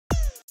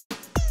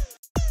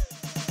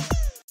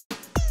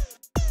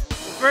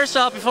First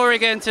off, before we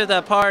get into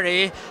the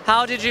party,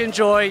 how did you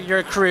enjoy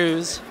your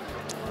cruise?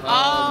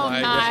 Oh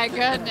my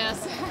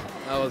goodness.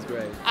 That was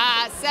great.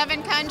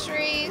 7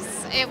 countries.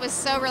 It was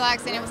so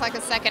relaxing. It was like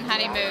a second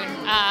honeymoon,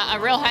 a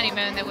real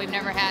honeymoon that we've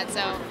never had.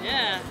 So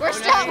Yeah. we're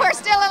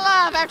still in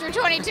love after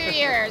 22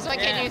 years. What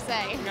can you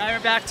say? Now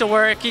we're back to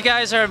work. You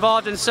guys are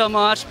involved in so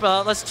much,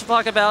 but let's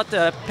talk about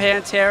the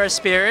Pantera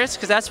Spirits,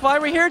 because that's why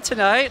we're here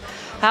tonight.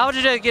 How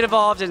did you get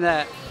involved in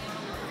that?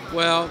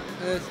 Well,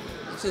 it's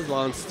just a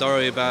long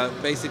story, but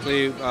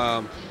basically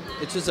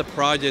it's just a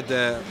project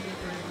that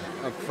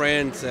a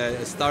friend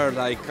started,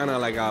 like kind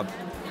of like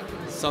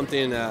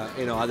something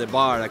at the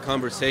bar, a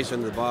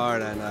conversation at the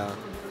bar,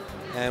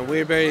 and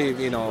we're very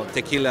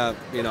tequila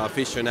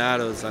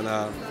aficionados, and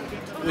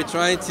we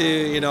try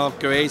to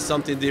create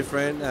something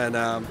different,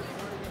 and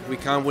we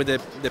come with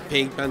the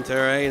pink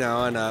Pantera,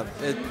 and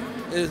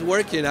it's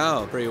working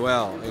out pretty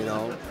well,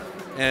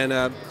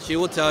 and she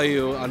will tell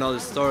you another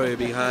story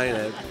behind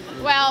it.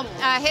 Well,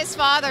 his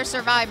father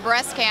survived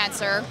breast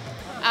cancer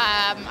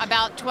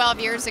about 12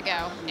 years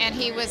ago, and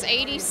he was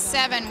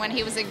 87 when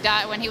he was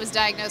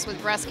diagnosed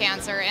with breast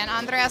cancer. And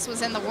Andres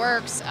was in the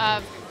works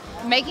of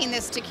making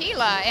this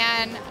tequila,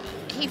 and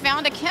he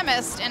found a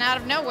chemist, and out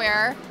of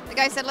nowhere, the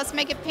guy said, "Let's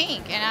make it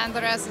pink." And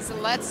Andres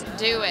said, "Let's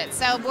do it."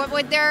 So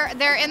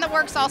they're in the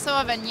works also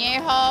of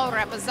añejo,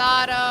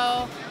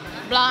 reposado,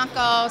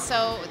 blanco.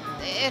 So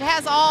it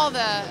has all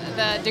the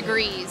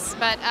degrees,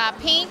 but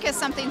pink is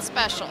something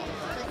special.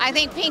 I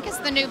think pink is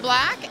the new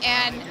black,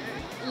 and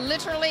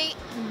literally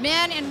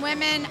men and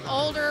women,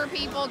 older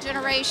people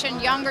generation,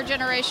 younger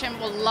generation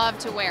will love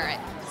to wear it.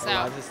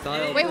 So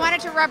we wanted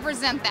to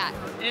represent that.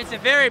 It's a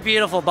very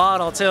beautiful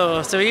bottle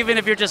too, so even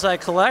if you're just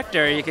like a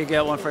collector, you could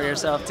get one for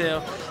yourself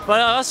too. But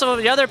also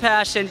the other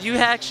passion, you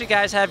actually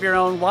guys have your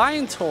own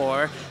wine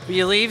tour.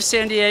 You leave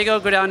San Diego,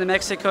 go down to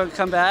Mexico and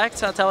come back.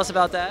 So tell us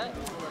about that.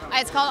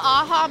 It's called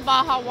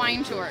Baja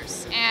Wine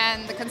Tours,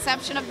 and the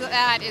conception of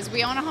that is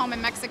we own a home in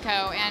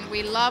Mexico, and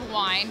we love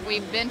wine.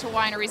 We've been to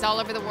wineries all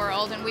over the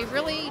world, and we've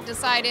really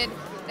decided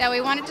that we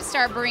wanted to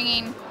start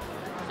bringing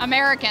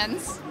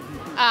Americans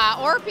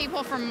or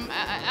people from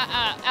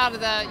out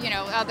of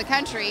the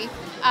country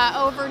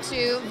over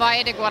to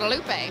Valle de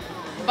Guadalupe.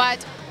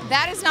 But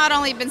that has not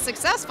only been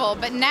successful,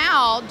 but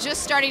now,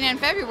 just starting in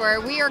February,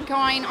 we're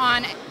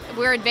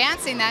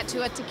advancing that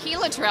to a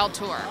tequila trail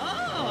tour.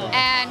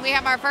 And we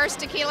have our first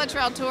tequila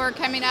trail tour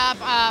coming up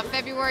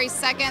February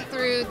 7th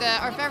through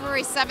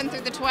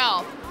the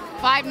 12th.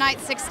 5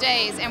 nights, 6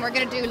 days, and we're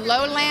going to do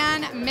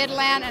lowland,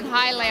 midland, and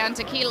highland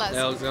tequilas.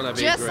 That was gonna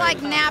be just great.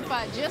 like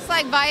Napa, just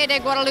like Valle de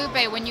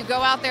Guadalupe. When you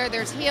go out there,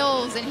 there's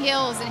hills and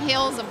hills and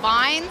hills of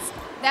vines.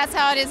 That's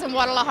how it is in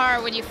Guadalajara.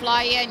 When you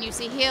fly in, you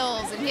see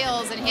hills and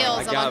hills and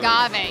hills of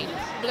agave,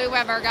 blue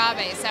web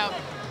agave. So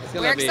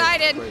we're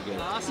excited.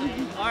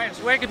 Awesome. All right,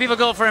 so where can people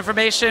go for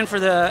information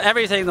for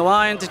everything, the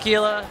wine,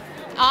 tequila?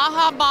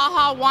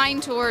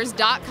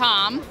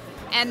 BajaWineTours.com,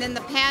 and then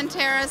the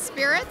Pantera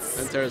Spirits.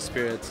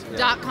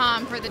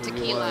 PanteraSpirits.com for the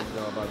tequila. You want to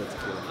know about the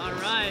tequila. All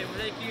right, well,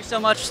 thank you so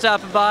much for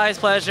stopping by. It's a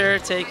pleasure.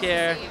 Take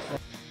care.